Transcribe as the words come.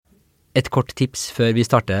Et kort tips før vi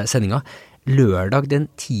starter sendinga. Lørdag den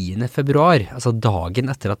 10. februar, altså dagen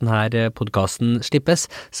etter at denne podcasten slippes,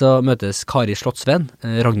 så møtes Kari Slottsveen,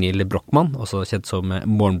 Ragnhild Brockmann, også kjent som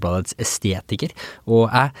Morgenbladets estetiker, og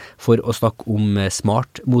jeg for å snakke om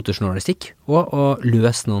smart motorjournalistikk og å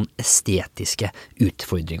løse noen estetiske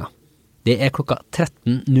utfordringer. Det klokka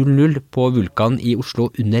 13.00 på Vulkan i Oslo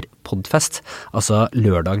under Podfest, altså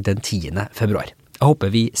lørdag den 10. februar. Jeg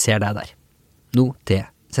håper vi ser deg der. Nå til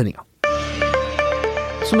sendinga.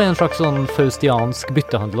 Som en slags sånn faustiansk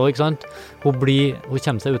byttehandel, ikke sant? Hun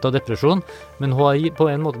kommer seg ut av depresjon, men hun har på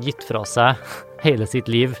en måte gitt fra seg hele sitt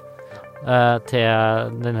liv til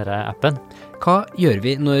denne appen. Hva gjør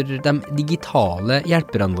vi når de digitale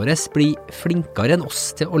hjelperne våre blir flinkere enn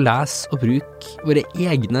oss til å lese og bruke våre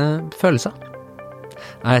egne følelser?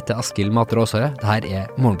 Jeg heter Askild Matre Aasare. Dette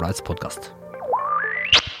Morgenbladets podcast.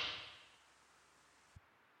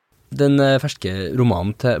 Den ferske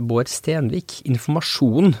romanen til Bård Stenvik,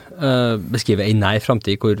 Informasjon, beskriver en nær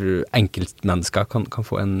fremtid hvor enkeltmennesker kan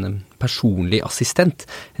få en personlig assistent,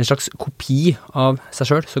 en slags kopi av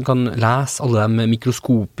seg selv, som kan lese alle de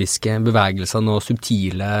mikroskopiske bevegelsene og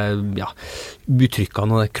subtile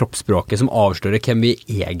uttrykkene og det kroppsspråket som avslører hvem vi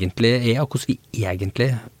egentlig og hvordan vi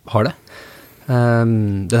egentlig har det.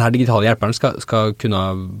 Denne digitale hjelperen skal kunne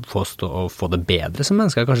få oss til å få det bedre som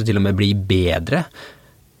mennesker, kanskje til og med bli bedre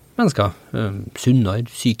mennesker, sunnere,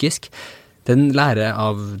 psykisk. Den lærer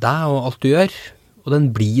av deg og alt du gjør, og den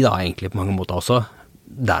blir da egentlig på mange måter også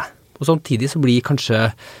deg. Og samtidig så blir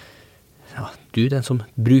kanskje du, den som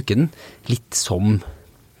bruker den, litt som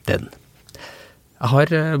den. Jeg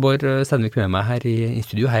har Bård Stenvik med meg her i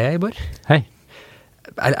studio. Hei, Bård. Hei.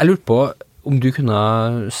 Jeg lurte på om du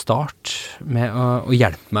kunne starte med å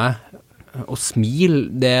hjelpe meg å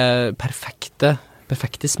smile det perfekte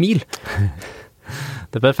smil.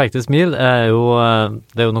 Det perfekte smil det er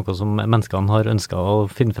jo noe som menneskene har ønsket å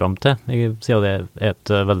finne fram til. Jeg sier det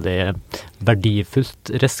et veldig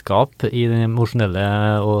verdifullt redskap i den emosjonelle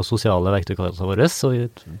og sosiale verktøykassa våre, og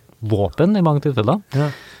et våpen i mange tilfeller.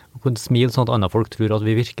 Ja. Å kunne smile sånn at andre folk tror at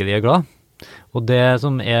vi virkelig glad. Og det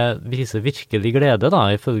som viser virkelig glede da,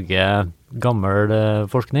 ifølge gammel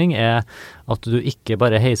forskning, at du ikke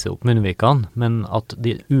bare heiser opp munnvikene, men at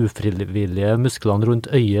de ufrivillige musklene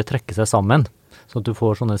rundt øyet trekker seg sammen, sånn at du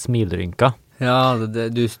får sånne smilrynker. Ja,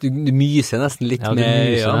 du myser nesten litt med. Ja, du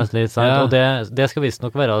myser nesten litt, sant? Og det skal visst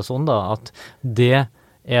nok være sånn da, at det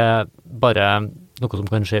bare noe som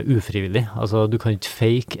kan skje ufrivillig. Altså, du kan ikke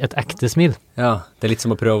fake et ekte smil. Ja, det litt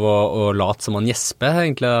som å prøve å late som man gjesper,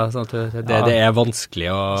 egentlig. Sånn at det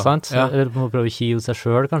vanskelig å... Sant? Ja. Eller å prøve å kile seg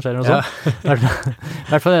selv, kanskje, eller noe sånt.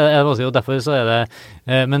 I hvert fall og derfor så det...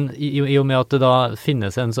 Men i og med at det da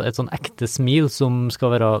finnes et sånn ekte smil som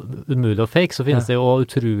skal være umulig å fake, så finnes det jo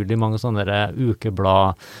utrolig mange sånne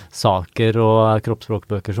ukebladsaker og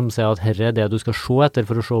kroppsspråkbøker som sier at herre det du skal se etter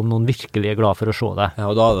for å se om noen virkelig glad for å se deg.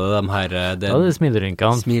 Ja, og da det de her... Da det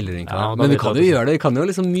smilrynkene. Ja, men vi kan jo gjøre det, vi kan jo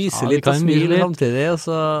liksom myse litt og smile samtidig, og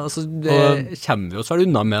så kommer vi oss vel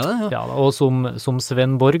unna med det. Ja, og som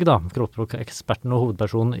Sven Borg da, kroppsspråkeksperten og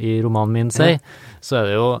hovedpersonen i romanen min sier, så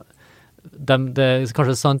det jo det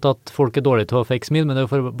kanskje sant at folk dårlige til å fake smil, men det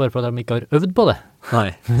jo bare for at de ikke har øvd på det. Nei.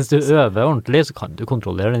 Hvis du øver ordentlig, så kan du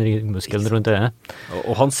kontrollere den ringmuskelen rundt øyet.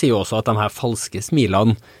 Og han sier jo også at de her falske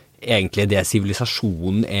smilene egentlig det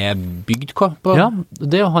sivilisasjonen bygd på. Ja,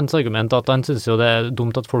 det jo hans argument at han synes jo det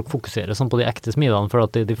dumt at folk fokuserer sånn på de ekte smilene, for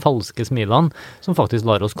at det de falske smilene som faktisk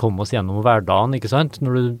lar oss komme oss gjennom hverdagen, ikke sant?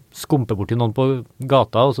 Når du skumper bort til noen på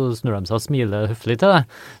gata, og så snur de seg og smiler høflig til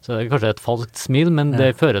deg, så det kanskje et falskt smil, men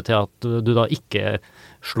det fører til at du da ikke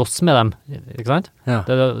slåss med dem, ikke sant? Ja.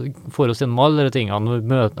 Det får oss gjennom alle tingene. Når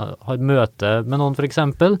vi har møte med noen for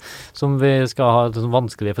eksempel, som vi skal ha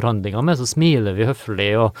vanskelige forhandlinger med, så smiler vi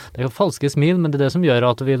høflig, og det jo falske smil, men det det som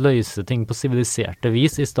gjør at vi løser ting på siviliserte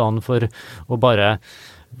vis, i stedet for å bare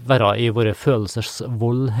være i våre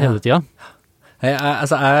følelsesvold hele tiden.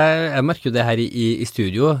 Jeg merker jo det her i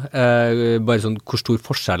studio, bare sånn hvor stor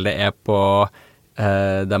forskjell det på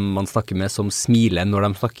dem man snakker med som smiler når de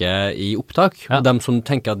snakker i opptak, og dem som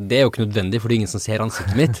tenker at det jo ikke nødvendig, for det ingen som ser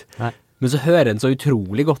ansiktet mitt. Men så hører en så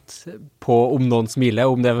utrolig godt på om noen smiler,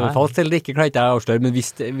 om det falskt eller ikke, klarer ikke jeg å avsløre, men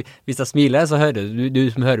hvis jeg smiler, så hører du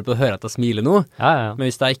som hører på, hører at jeg smiler nå. Men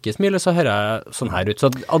hvis jeg ikke smiler, så hører jeg sånn her ut.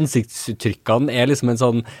 Så ansiktsuttrykkene liksom en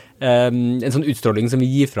sånn utstråling som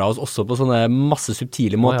vi gir fra oss også på sånne masse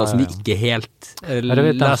subtile måter som vi ikke helt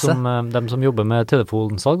leser. De som jobber med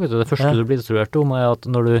telefonsalg, vet du, det første du blir instruert om at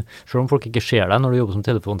selv om folk ikke ser deg når du jobber som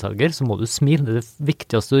telefonselger, så må du smile. Det det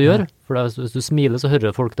viktigste du gjør, for hvis du smiler så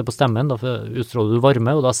hører folk det på stemmen, da utstråler du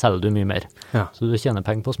varme, og da selger du mye mer. Så du tjener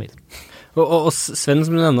penger på å smile. Og Sven,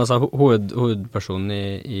 som du nevner, altså, hovedpersonen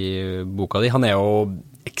i boka di, han er jo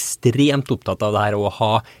ekstremt opptatt av det her å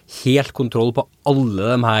ha helt kontroll på alle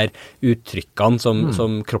de her uttrykkene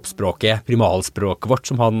som kroppsspråket, primalspråket vårt,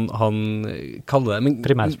 som han kaller det. Men,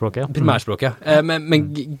 primærspråket, ja. Primærspråket, ja. Men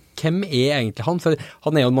hvem er egentlig han? For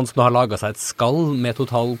han er jo en mann som har laget seg et skall med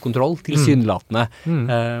total kontroll, tilsynelatende,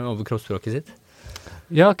 over kroppsspråket sitt.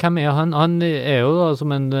 Ja, hvem er han? Han er jo da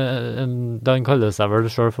som da han kaller seg vel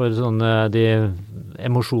selv for sånn de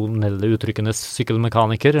emosjonelle uttrykkenes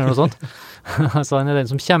sykkelmekaniker, eller noe sånt. Så han er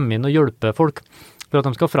den som kommer inn og hjelper folk for at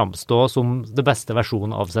de skal framstå som det beste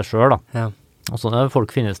versjonen av seg selv, da. Ja. Og sånne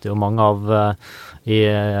folk finnes det jo mange av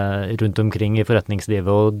rundt omkring i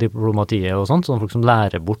forretningslivet og diplomatiet og sånt, sånne folk som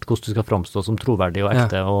lærer bort hvordan du skal framstå som troverdig og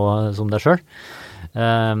ekte og som deg selv.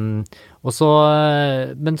 Men så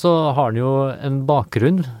har han jo en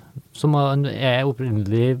bakgrunn som han er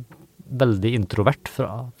opprinnelig veldig introvert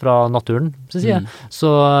fra naturen, så sier jeg.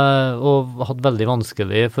 Og hatt veldig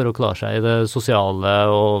vanskelig for å klare seg i det sosiale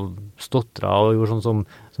og stottra og gjorde sånn som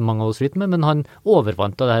mange av oss sliter med, men han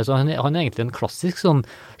overvant av det her, så han er egentlig en klassisk sånn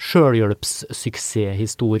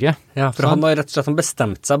selvhjelpssuksesshistorie. Ja, for han har rett og slett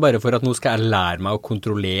bestemt seg bare for at nå skal jeg lære meg å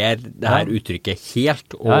kontrollere det her uttrykket helt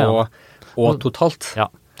og totalt. Ja.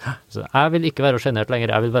 Så jeg vil ikke være sjenert lenger,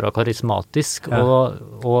 jeg vil være karismatisk og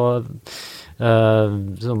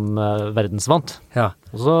som verdensvant. Ja.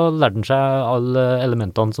 Og så lærte han seg alle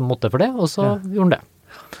elementene som måtte for det, og så gjorde han det.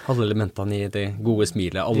 Alle elementene i det gode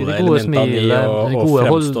smilet, alle elementene i å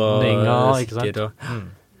fremstå sikker.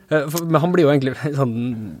 Men han blir jo egentlig sånn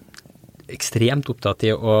ekstremt opptatt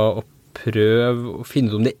i å prøve å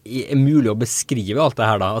finne ut om det er mulig å beskrive alt det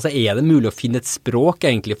her da. Altså er det mulig å finne et språk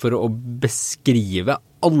egentlig for å beskrive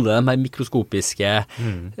alle de her mikroskopiske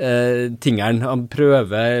tingene. Han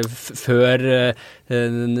prøver før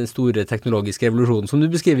den store teknologiske revolusjonen, som du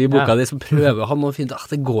beskriver i boka di, så prøver han å finne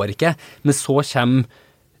at det går ikke. Men så kommer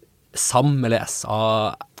SAM, eller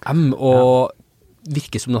SAM, og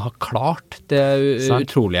virker som den har klart det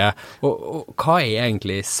utrolige. Og hva er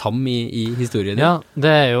egentlig SAM i historien? Ja,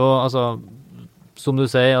 det er jo, altså, som du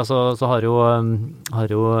sier, altså, så har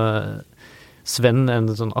jo Sven en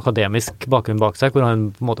sånn akademisk bakgrunn bak seg, hvor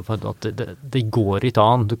han på en måte fant at det går ikke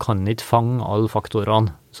an, du kan ikke fange alle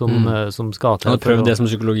faktorene som skal til. Han har prøvd det som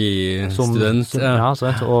psykologistudent.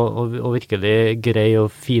 Og virkelig grei å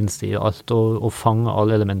finstille alt og fange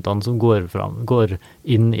alle elementene som går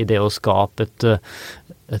inn i det å skape en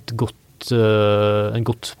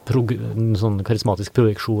sånn karismatisk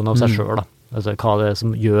projeksjon av seg selv, da. Altså hva det er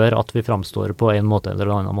som gjør at vi framstår på en måte eller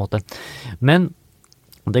en annen måte. Men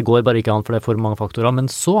det går bare ikke an, for det er for mange faktorer. Men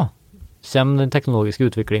så kommer den teknologiske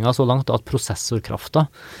utviklingen så langt at prosessorkrafta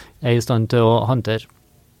er i stand til å håndtere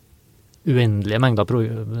uendelige mengder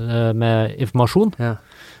med informasjon. Ja.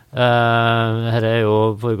 Dette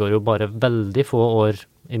foregår jo bare veldig få år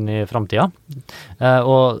inn i fremtiden.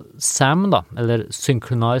 Og SAM da, eller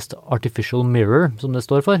Synchronized Artificial Mirror, som det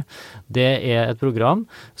står for, det er et program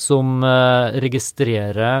som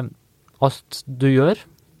registrerer alt du gjør,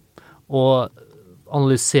 og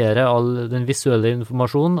analysere all den visuelle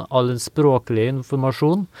informasjonen, all den språklige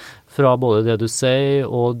informasjon fra både det du sier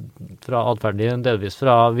og fra adferden, delvis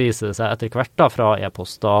fra vise det seg etter hvert da, fra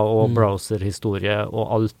e-poster og browserhistorie og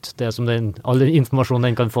alt det som all den informasjonen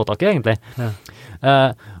den kan få tak i egentlig. Ja.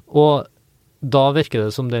 Og da virker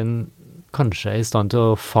det som den kanskje er i stand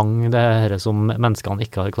til å fange det her som menneskene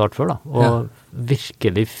ikke har klart før da, og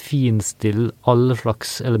virkelig finstille alle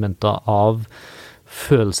slags elementer av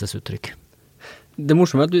følelsesuttrykk. Det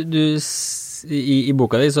morsomme er at du i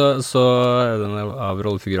boka di så er det en av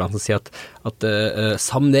rollefigurene som sier at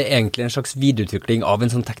SAM det er egentlig en slags videreutvikling av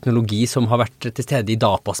en sånn teknologi som har vært til stede i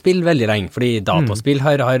dataspill veldig lenge, fordi dataspill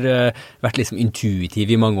har vært liksom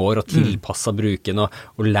intuitiv i mange år og tilpasset bruken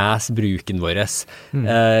og lese bruken vår.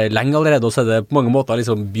 Lenge allerede også er det på mange måter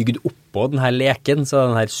liksom bygd oppå den her leken, så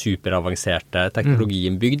den her superavanserte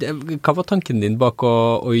teknologien bygd. Hva var tanken din bak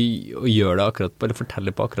å gjøre det akkurat, eller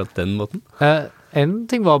fortelle på akkurat den måten? En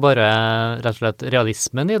ting var bare rett og slett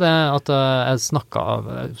realismen i det, at jeg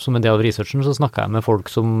snakket, som en del av researchen, så snakket jeg med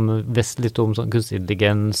folk som visste litt om sånn kunstig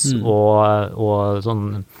intelligens og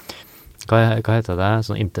sånn, hva heter det,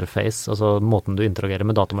 sånn interface, altså måten du interagerer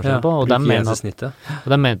med datamaskinen på, og de mener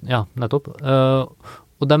nettopp,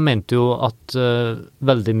 og de mente jo at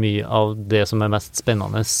veldig mye av det som er mest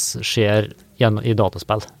spennende skjer i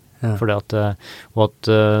dataspill. Ja. Fordi at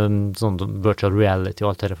sånn virtual reality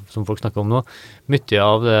og alt det som folk snakker om nå, mye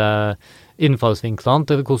av det innfallsvinklene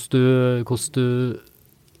til hvordan du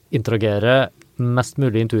interagerer mest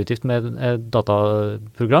mulig intuitivt med et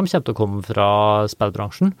dataprogram kommer til å komme fra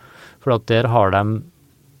spillbransjen, for at der har de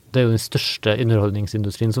det jo den største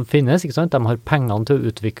underholdningsindustrien som finnes, ikke sant? De har pengene til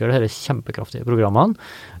å utvikle disse kjempekraftige programmene,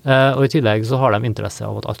 og i tillegg så har de interesse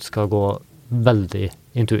av at alt skal gå veldig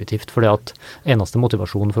intuitivt, fordi at eneste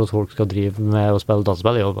motivasjonen for at folk skal drive med å spille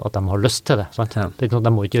dataspill er jo at de har lyst til det, sant? Ja. Det er ikke noe,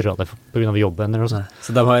 de må ikke gjøre det på grunn av jobben eller noe sånt.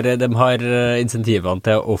 Så de har insentivene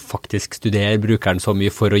til å faktisk studere brukeren så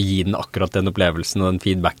mye for å gi den akkurat den opplevelsen og den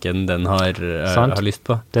feedbacken den har lyst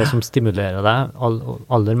på. Det som stimulerer deg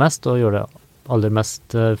aller mest, og gjør det aller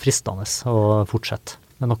mest fristende å fortsette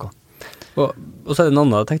med noe. Og så er det en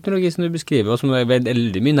annen teknologi som du beskriver, og som er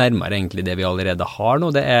veldig mye nærmere egentlig det vi allerede har nå.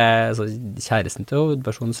 Det er altså, kjæresten til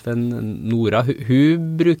hovedpersonens venn Nora.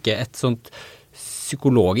 Hun bruker et sånt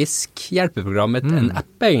psykologisk hjelpeprogram, en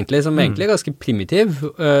app egentlig, som egentlig er ganske primitiv.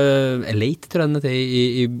 Elate, tror jeg den heter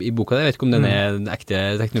i boka. Jeg vet ikke om den er en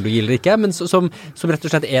ekte teknologi eller ikke, men som rett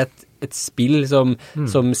og slett er et spill som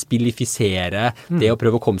spillifiserer det å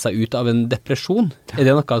prøve å komme seg ut av en depresjon. Er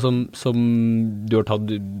det noe som du har tatt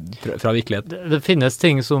fra virkeligheten? Det finnes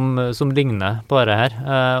ting som ligner på det her,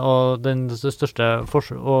 og den største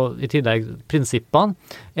og i tillegg prinsippene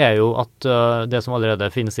er jo at det som allerede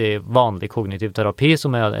finnes i vanlig kognitiv terapi,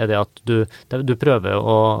 som er det at du prøver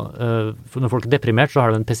å, når folk er deprimert, så har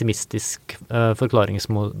du en pessimistisk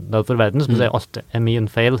forklaringsmodell for verden, som sier alt er min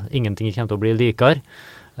feil, ingenting kommer til å bli likere.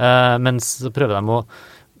 Mens så prøver de å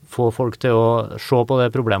få folk til å se på de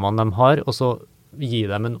problemene de har, og så gi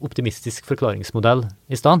dem en optimistisk forklaringsmodell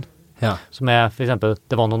i stedet. Ja. Som er for eksempel,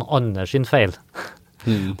 det var noen andre sin feil.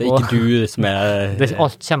 Det er ikke du som er...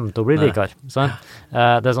 Alt kommer til å bli likere. Sånn?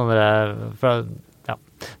 Det er sånn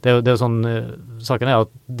det er jo sånn, saken er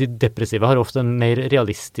at de depressive har ofte en mer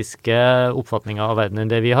realistiske oppfatninger av verden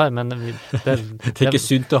enn det vi har, men det er ikke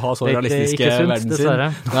sunt å ha så realistiske verden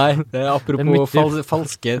sin. Nei, apropos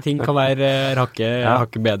falske ting kan være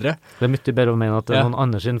hakket bedre. Det er mye bedre å mene at det er noen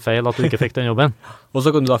andre sin feil at du ikke fikk den jobben. Og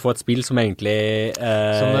så kan du da få et spill som egentlig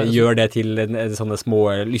gjør det til sånne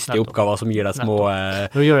små lystige oppgaver som gir deg små...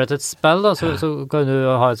 Når du gjør det til et spill da, så kan du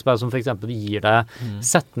ha et spill som for eksempel gir deg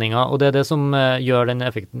setninger, og det er det som gjør den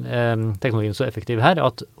teknologien så effektiv her,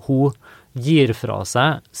 at hun gir fra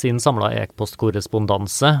seg sin samlet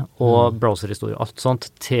e-postkorrespondanse og browserhistorie, alt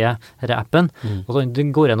sånt, til appen. Og så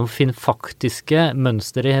den går gjennom å finne faktiske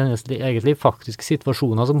mønster i hennes eget liv, faktiske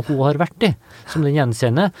situasjoner som hun har vært i, som den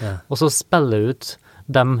gjenkjenner, og så spiller ut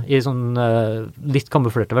dem i sånn litt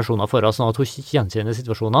kamuflerte versjoner for oss, sånn at hun gjenkjenner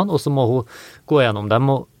situasjonene, og så må hun gå gjennom dem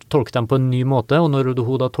og tolke dem på en ny måte, og når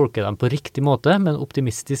hun da tolker dem på riktig måte, med en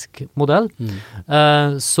optimistisk modell,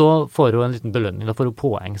 så får hun en liten belønning, da får hun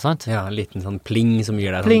poeng, sant? Ja, en liten sånn pling som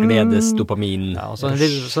gir deg sånn gledesdopamin. Ja, og så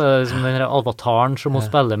liksom den her avataren som hun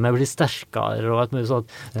spiller med blir sterkere, og alt mulig sånn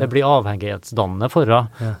at det blir avhengighetsdannende for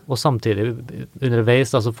henne, og samtidig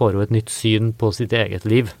underveis da, så får hun et nytt syn på sitt eget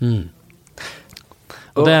liv.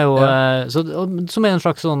 Og det er jo, som er en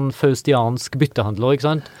slags sånn faustiansk byttehandel,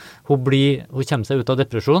 ikke sant? Hun kommer seg ut av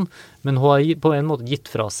depresjon, men hun har på en måte gitt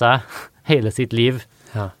fra seg hele sitt liv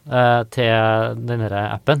til denne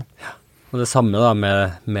appen. Ja. Og det samme da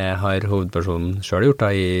med har hovedpersonen selv gjort da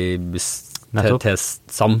til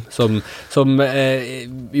Sam, som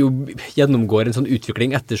jo gjennomgår en sånn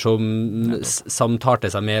utvikling ettersom Sam tar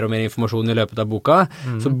til seg mer og mer informasjon i løpet av boka,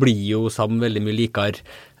 så blir jo Sam veldig mye likere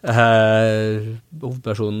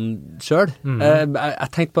hovedpersonen selv. Jeg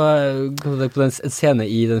tenkte på en scene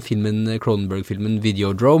i den filmen, Cronenberg-filmen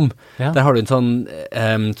Videodrome. Der har du en sånn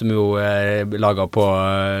som jo er laget på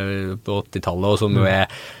 80-tallet, og som jo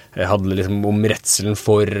handler liksom om redselen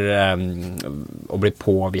for å bli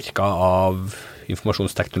påvirket av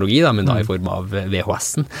informasjonsteknologi, da, men da i form av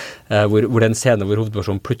VHS-en, hvor det er en scene hvor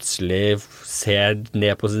hovedpersonen plutselig ser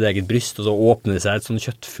ned på sitt eget bryst, og så åpner det seg et sånn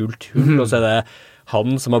kjøttfullt hull, og så er det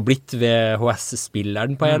han som har blitt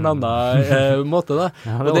VHS-spilleren på en annen måte da.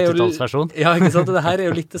 Ja, det er 80-tallsversjon. Ja, ikke sant? Det her er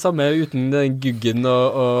jo litt det samme uten den guggen,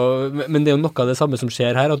 men det er jo noe av det samme som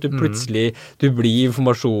skjer her, at du plutselig, du blir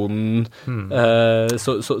informasjonen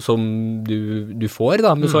som du får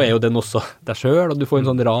da, men så er jo den også deg selv, og du får en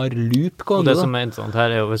sånn rar loop gående. Og det som er interessant her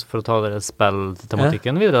er jo, for å ta dere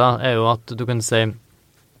spilltematikken videre da, er jo at du kan si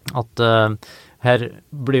at her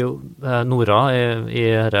blir jo Nora i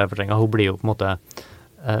denne fortellinga, hun blir jo på en måte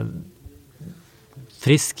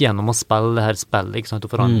frisk gjennom å spille det her spillet, ikke sant,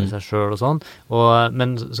 og forandre seg selv og sånn,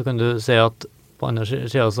 men så kan du si at på andre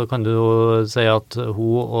siden så kan du si at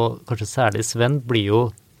hun, og kanskje særlig Sven, blir jo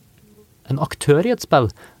en aktør i et spill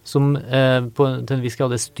som til en viss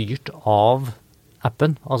grad er styrt av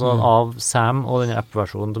appen, altså av Sam og den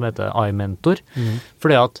app-versjonen som heter iMentor,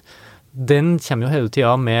 fordi at den kommer jo hele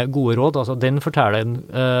tiden med gode råd, altså den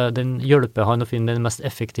hjelper han å finne den mest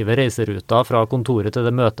effektive reiseruta fra kontoret til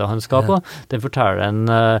det møtet han skal på, den forteller han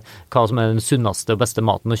hva som den sunneste og beste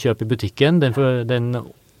maten å kjøpe i butikken, den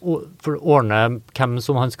for å ordne hvem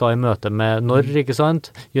som han skal i møte med når, ikke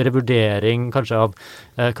sant? Gjøre vurdering kanskje av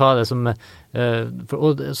hva det som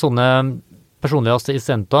og sånne personlige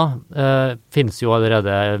assistenter finnes jo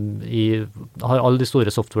allerede alle de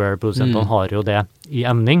store softwareprodusentene har jo det i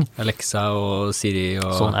emning. Alexa og Siri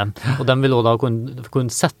og sånne. Og de vil også da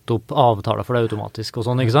kunne sette opp avtaler for det automatisk og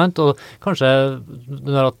sånn, ikke sant? Og kanskje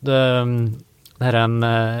når at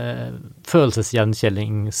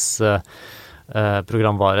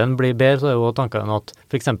følelsesgjenkjellingsprogramvaren blir bedre, så er jo tanken at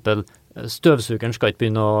for eksempel støvsugeren skal ikke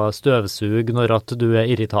begynne å støvsuge når at du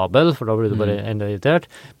er irritabel, for da blir du bare enda irritert.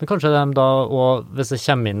 Men kanskje de da, og hvis det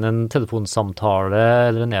kommer inn en telefonsamtale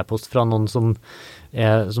eller en e-post fra noen som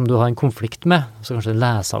du har en konflikt med, så kanskje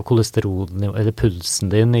lese av kolesterolen eller pulsen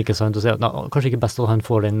din, ikke sant, og si at kanskje ikke best at han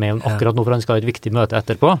får den mailen akkurat nå, for han skal ha et viktig møte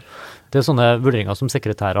etterpå. Det er sånne vurderinger som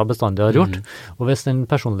sekretærer bestandig har gjort, og hvis den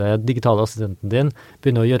personlige digitale assistenten din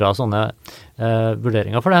begynner å gjøre sånne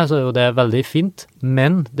vurderinger for deg, så er jo det veldig fint,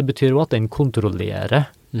 men det betyr jo at den kontrollerer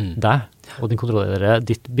deg, og den kontrollerer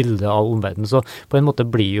ditt bilde av omverdenen. Så på en måte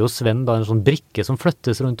blir jo Sven da en sånn brikke som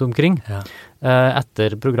flyttes rundt omkring etter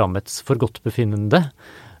programmets forgodtbefinnende.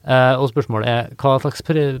 Og spørsmålet hva slags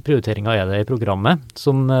prioriteringer er det i programmet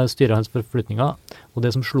som styrer hans forflytninger? Og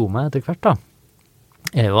det som slo meg etter hvert da,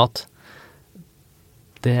 er jo at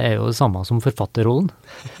det er jo det samme som forfatterrollen,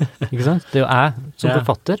 ikke sant? Det er jo jeg som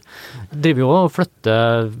forfatter, driver jo og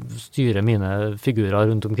styrer mine figurer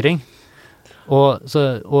rundt omkring. Og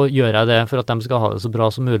gjør jeg det for at de skal ha det så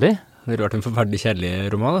bra som mulig. Det har vært en forferdelig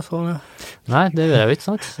kjedelig roman, da, sånn, Nei, det gjør jeg jo ikke,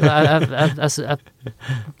 sant?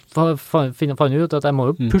 Jeg fant ut at jeg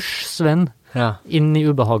må jo pushe Sven inn i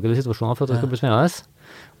ubehagelige situasjoner for at det skal bli spennende.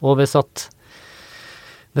 Og hvis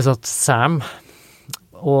at Sam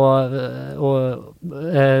og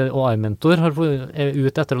iMentor er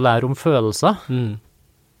ute etter å lære om følelser,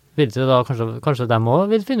 vil det da kanskje de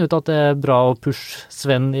også vil finne ut at det er bra å pushe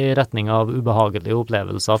Sven i retning av ubehagelige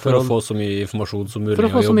opplevelser. For å få så mye informasjon som mulig. For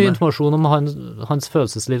å få så mye informasjon om hans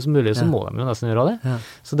følelsesliv som mulig, så må de jo nesten gjøre det. Ja.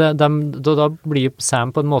 Så da blir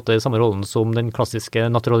Sam på en måte i samme rollen som den klassiske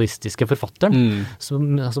naturalistiske forfatteren,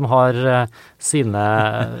 som har sine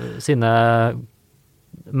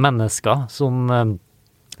mennesker som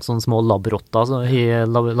sånne små labrotter i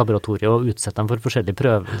laboratoriet og utsette dem for forskjellige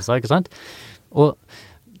prøvelser, ikke sant? Og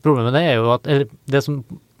problemet er jo at det som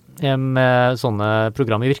er med sånne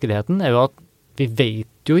program i virkeligheten, er jo at vi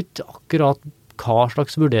vet jo ikke akkurat hva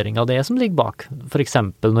slags vurderinger det er som ligger bak. For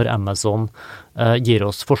eksempel når Amazon gir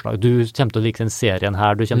oss forslag. Du kommer til å like den serien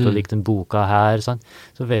her, du kommer til å like den boka her, sant?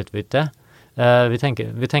 Så vet vi ikke det.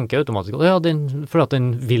 Vi tenker automatisk, for at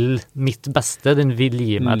den vil mitt beste, den vil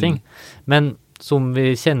gi meg ting. Men som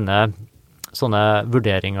vi kjenner sånne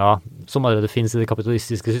vurderinger som allerede finnes i det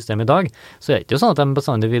kapitalistiske systemet i dag, så er det ikke sånn at de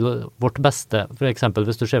bestandig vil vårt beste. For eksempel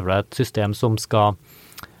hvis du ser for deg et system som skal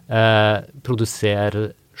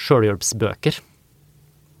produsere selvhjelpsbøker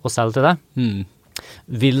og selge til deg,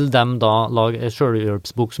 vil de da lage en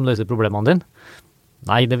selvhjelpsbok som løser problemene dine?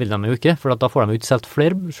 Nei, det vil de jo ikke, for da får de jo ikke selv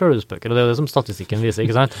flere selvhjelpsbøker, og det er jo det som statistikken viser,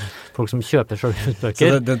 ikke sant? Folk som kjøper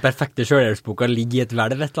selvhjelpsbøker. Så den perfekte selvhjelpsboka ligger i et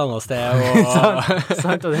hvelv et eller annet sted,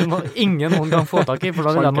 sant, og det må ingen noen gang få tak i, for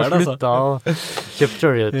da vil de ha sluttet å kjøpe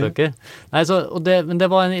selvhjelpsbøker. Nei, men det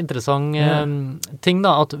var en interessant ting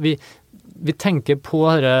da, at vi tenker på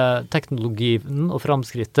teknologien og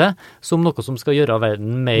framskrittet som noe som skal gjøre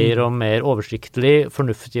verden mer og mer oversiktlig,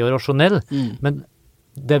 fornuftig og rasjonell, men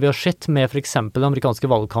det vi har sett med for eksempel den amerikanske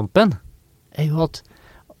valgkampen, er jo at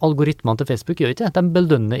algoritmene til Facebook gjør ikke det. De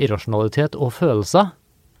belønner irrasjonalitet og følelser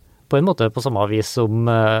på en måte på samme vis som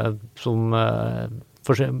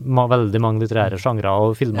veldig mange litterære sjangre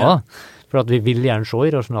og filmer. For at vi vil gjerne se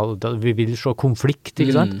irrasjonalitet, vi vil se konflikt,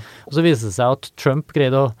 ikke sant? Og så viser det seg at Trump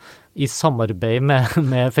greide i samarbeid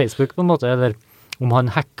med Facebook på en måte, eller om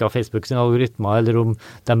han hacket Facebook sin algoritmer, eller om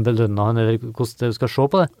de belønner han, eller hvordan du skal se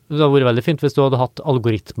på det. Det hadde vært veldig fint hvis du hadde hatt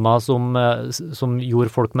algoritmer som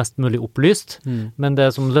gjorde folk mest mulig opplyst, men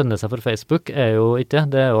det som lønner seg for Facebook er jo ikke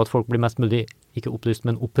det, er jo at folk blir mest mulig ikke opplyst,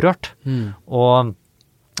 men opprørt. Og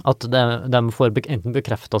at de får enten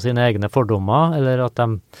bekreftet sine egne fordommer, eller at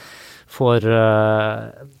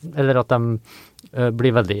de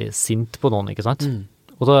blir veldig sint på noen, ikke sant?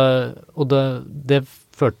 Og det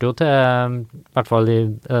førte jo til, i hvert fall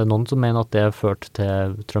noen som mener at det førte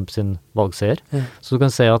til Trump sin valgseier. Så du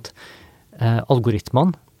kan si at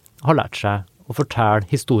algoritmene har lært seg å fortelle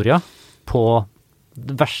historier på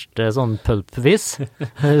det verste sånn pulp-vis,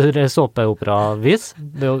 såpeopera-vis,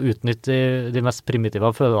 ved å utnytte de mest primitive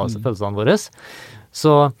av følelsene våre.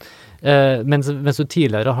 Så, mens du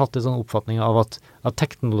tidligere har hatt en sånn oppfatning av at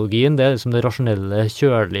teknologien, det liksom det rasjonelle,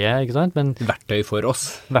 kjølige, ikke sant? Men verktøy for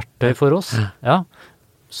oss. Verktøy for oss, ja.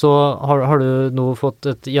 Så har du nå fått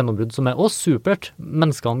et gjennombrudd som supert.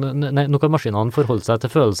 Nå kan maskinene forholde seg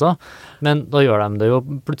til følelser, men da gjør de det jo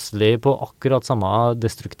plutselig på akkurat samme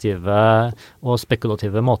destruktive og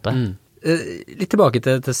spekulative måte. Litt tilbake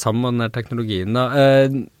til Sam og den teknologien da.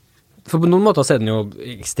 For på noen måter så er den jo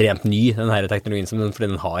ekstremt ny, den her teknologien, fordi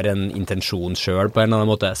den har en intensjon selv på en eller annen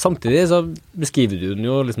måte. Samtidig så beskriver du den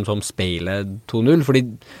jo liksom som speilet 2.0, fordi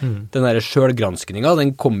den her selvgranskningen,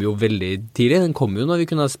 den kom jo veldig tidlig. Den kom jo når vi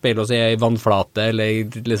kunne speile oss i vannflate,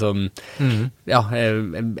 eller liksom,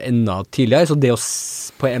 enda tidligere. Så det å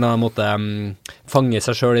på en eller annen måte fange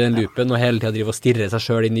seg selv i den loopen, og hele tiden drive og stirre seg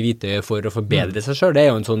selv inn i hvitøyet for å forbedre seg selv, det er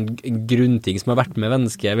jo en sånn grunnting som har vært med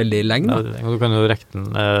mennesket veldig lenge. Ja, du kan jo rekke den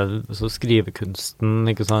så skrivekunsten,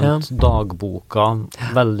 ikke sant, dagboka,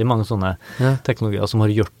 veldig mange sånne teknologier som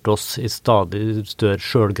har gjort oss i stadig større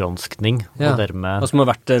selvgranskning, og dermed... Og som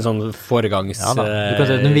har vært en sånn foregangsteknologi. Du kan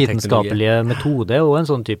si den vitenskapelige metode, og en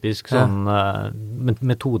sånn typisk sånn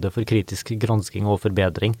metode for kritisk gransking og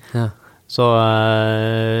forbedring. Så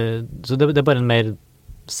det er bare en mer...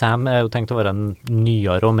 Sam er jo tenkt å være en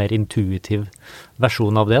nyere og mer intuitiv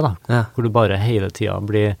versjon av det da, hvor du bare hele tiden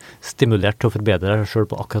blir stimulert til å forbedre deg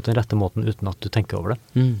selv på akkurat den rette måten uten at du tenker over det.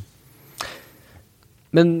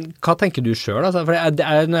 Men hva tenker du selv? Altså? For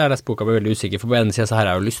når jeg leser boka, blir jeg veldig usikker, for på en side så her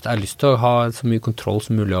har jeg lyst til å ha så mye kontroll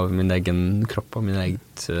som mulig over min egen kropp og min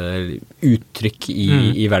eget uttrykk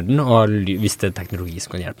i verden, og hvis det er teknologi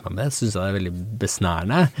som kan hjelpe meg med det, synes jeg det er veldig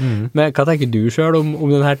besnærende. Men hva tenker du selv om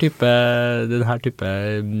denne type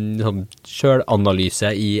sånn,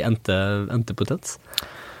 selvanalyse i entepotens?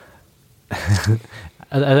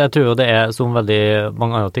 Jeg tror jo det er som veldig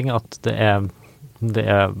mange andre ting, at det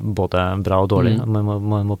er både bra og dårlig.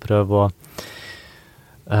 Man må prøve å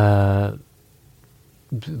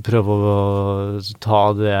ta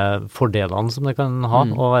de fordelene som det kan ha,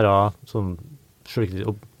 og være sånn,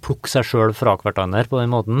 å plukke seg selv fra hverandre på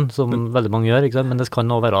den måten, som veldig mange gjør, ikke sant? Men det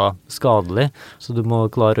kan også være skadelig, så du må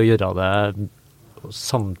klare å gjøre det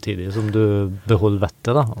samtidig som du beholder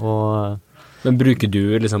vettet, da, Men bruker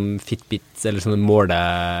du liksom Fitbit eller sånne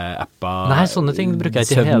måleapper? Nei, sånne ting bruker jeg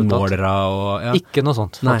ikke i det hele tatt. Søvnmålere og... Ikke noe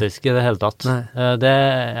sånt, faktisk, i det hele tatt. Det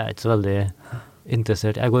er jeg ikke så veldig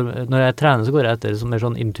interessert. Når jeg trener, så går jeg etter mer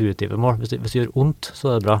sånn intuitive mål. Hvis det gjør ondt,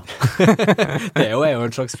 så er det bra. Det er jo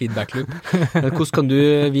en slags feedback-loop. Men hvordan kan du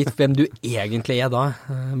vite hvem du egentlig er da,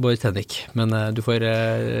 Bård Stenvik? Men du får...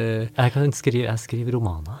 Jeg skriver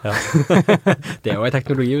romaner. Ja. Det er jo en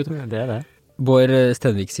teknologi, vet du. Det er det. Bård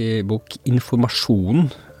Stenviks bok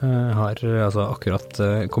Informasjonen har altså akkurat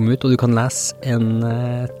kommet ut, og du kan lese en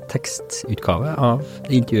tekstutgave av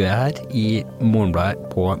intervjuet her i Morgenbladet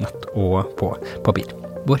på nett og på papir.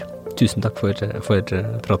 Bård, tusen takk for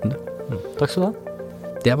praten. Takk skal du ha.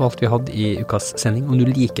 Det var alt vi hadde i ukas sending. Om du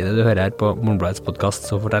liker det du hører her på Morgenbladets podcast,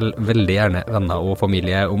 så fortell veldig gjerne venner og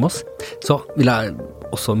familie om oss. Så vil jeg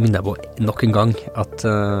også minne deg på nok en gang at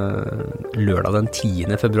lørdag den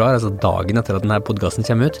 10. februar, altså dagen etter at denne podcasten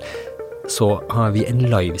kommer ut, så har vi en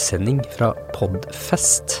livesending fra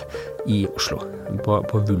Podfest i Oslo,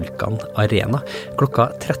 på Vulkan Arena.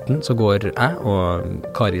 Klokka 13 så går jeg og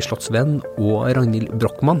Kari Slottsvenn og Ragnhild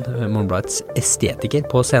Brockmann, Morgenbladets estetiker,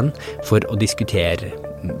 på scenen for å diskutere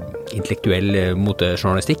intellektuell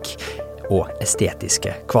motejournalistikk og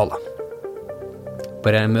estetiske kvaler.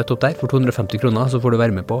 Bare møt opp der for 250 kroner, så får du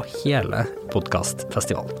være med på hele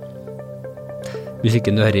podcastfestivalen.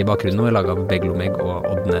 Musikken du hører i bakgrunnen nå er laget av Beglomeg og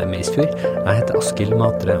Ådne Meisfjord. Jeg heter Askild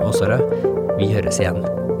Matre Åsare. Vi høres igjen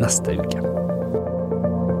neste uke.